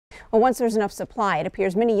Well, once there's enough supply, it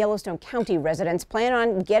appears many Yellowstone County residents plan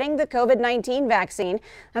on getting the COVID-19 vaccine.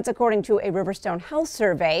 That's according to a Riverstone Health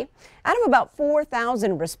survey. Out of about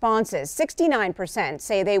 4,000 responses, 69%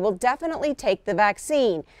 say they will definitely take the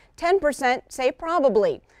vaccine. 10% say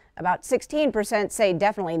probably. About 16% say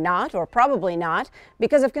definitely not or probably not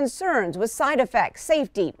because of concerns with side effects,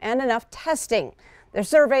 safety, and enough testing. The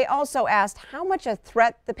survey also asked how much a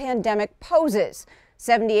threat the pandemic poses.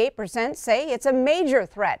 78% say it's a major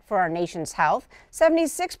threat for our nation's health.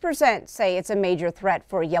 76% say it's a major threat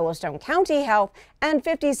for Yellowstone County health, and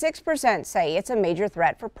 56% say it's a major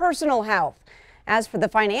threat for personal health. As for the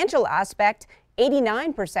financial aspect,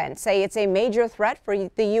 89% say it's a major threat for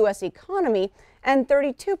the U.S. economy, and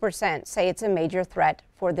 32% say it's a major threat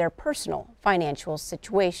for their personal financial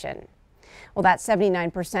situation. Well, that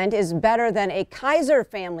 79% is better than a Kaiser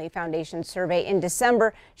Family Foundation survey in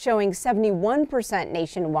December, showing 71%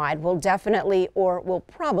 nationwide will definitely or will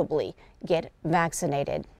probably get vaccinated.